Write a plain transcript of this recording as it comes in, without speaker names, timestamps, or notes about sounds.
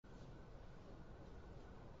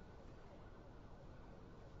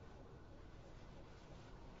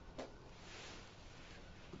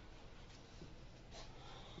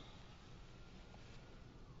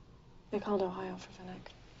They called Ohio for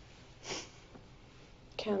Vinnick.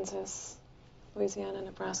 Kansas, Louisiana,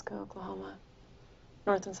 Nebraska, Oklahoma,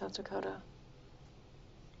 North and South Dakota.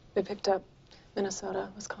 We picked up Minnesota,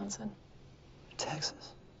 Wisconsin.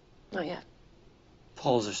 Texas? Not yet.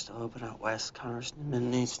 Polls are still open out west.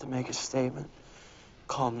 Congressman needs to make a statement.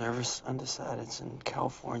 Calm, nervous, undecideds in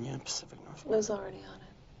California and Pacific Northwest. Lou's already on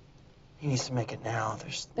it. He needs to make it now.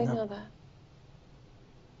 They know that.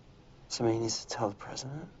 Somebody needs to tell the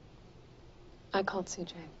president. I called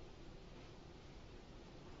CJ.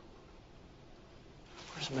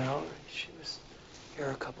 Where's Mallory? She was here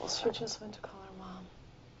a couple of She seconds. just went to call her mom.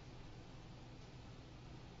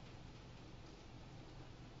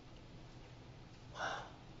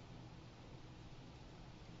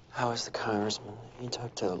 How is the congressman? You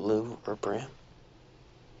talked to Lou or Bram?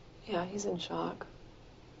 Yeah, he's in shock.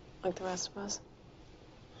 Like the rest of us.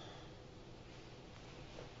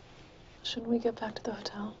 Shouldn't we get back to the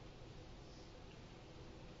hotel?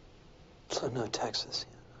 So no Texas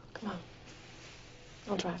yet. Come on.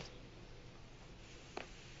 I'll drive.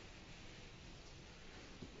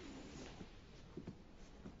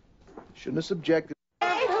 Shouldn't have subjected.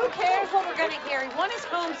 Hey, who cares what we're gonna hear? He won his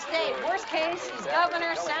home state. Worst case, he's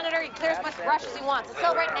governor, senator. He clears as much brush as he wants. Let's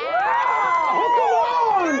celebrate now. Oh, come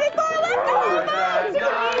on! Let's go!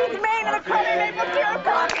 He's made in a crummy maple syrup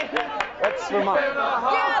pocket. That's for mine.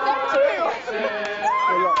 Yeah, that too.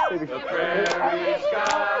 The prairie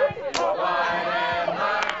sky is wide and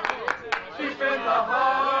high, deep in the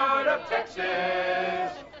heart of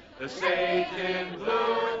Texas. The sage in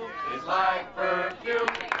blue is like perfume,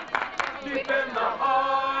 deep in the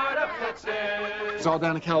heart of Texas. It's all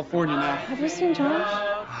down to California now. Have you seen Josh?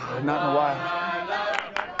 Not in a while.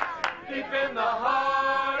 Deep in the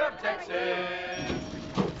heart of Texas.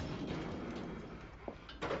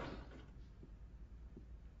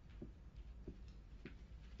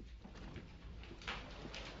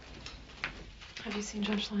 Have you seen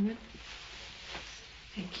Judge Lyman?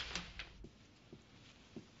 Thank you.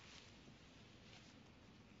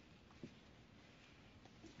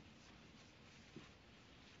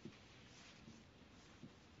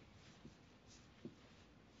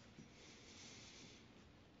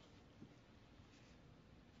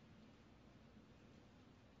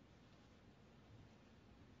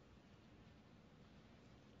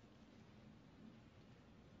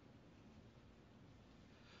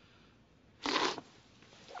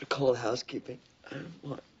 I called housekeeping. I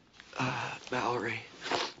want Mallory.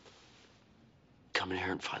 Come in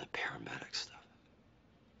here and find the paramedic stuff.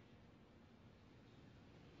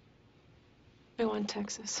 I won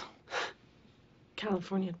Texas.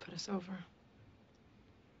 California had put us over.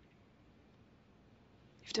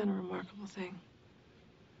 You've done a remarkable thing.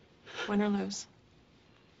 Win or lose.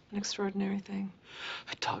 An extraordinary thing.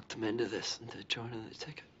 I talked them into this, into joining the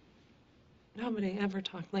ticket. Nobody ever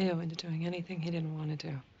talked Leo into doing anything he didn't want to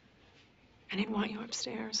do. And he'd want you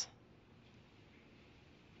upstairs.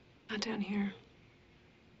 Not down here.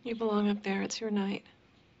 You belong up there. It's your night.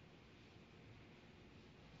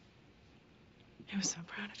 I was so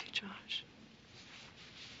proud of you, Josh.